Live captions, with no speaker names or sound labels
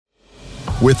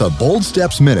With a Bold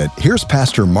Steps Minute, here's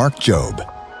Pastor Mark Jobe.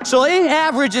 So it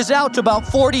averages out to about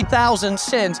 40,000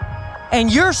 sins.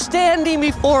 And you're standing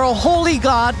before a holy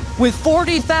God with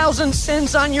 40,000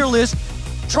 sins on your list,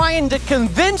 trying to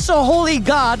convince a holy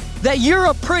God that you're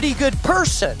a pretty good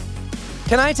person.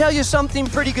 Can I tell you something,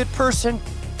 pretty good person?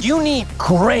 You need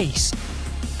grace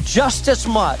just as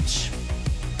much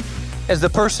as the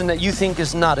person that you think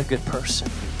is not a good person.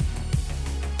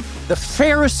 The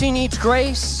Pharisee needs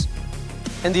grace,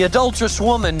 and the adulterous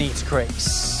woman needs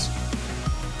grace.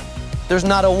 There's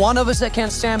not a one of us that can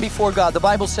stand before God. The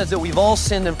Bible says that we've all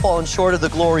sinned and fallen short of the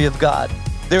glory of God.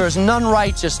 There is none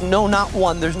righteous, no, not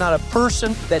one. There's not a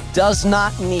person that does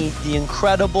not need the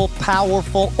incredible,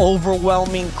 powerful,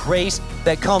 overwhelming grace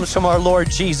that comes from our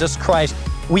Lord Jesus Christ.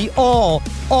 We all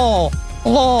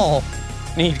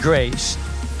need grace.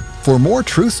 For more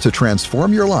truths to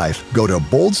transform your life, go to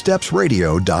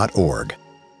boldstepsradio.org.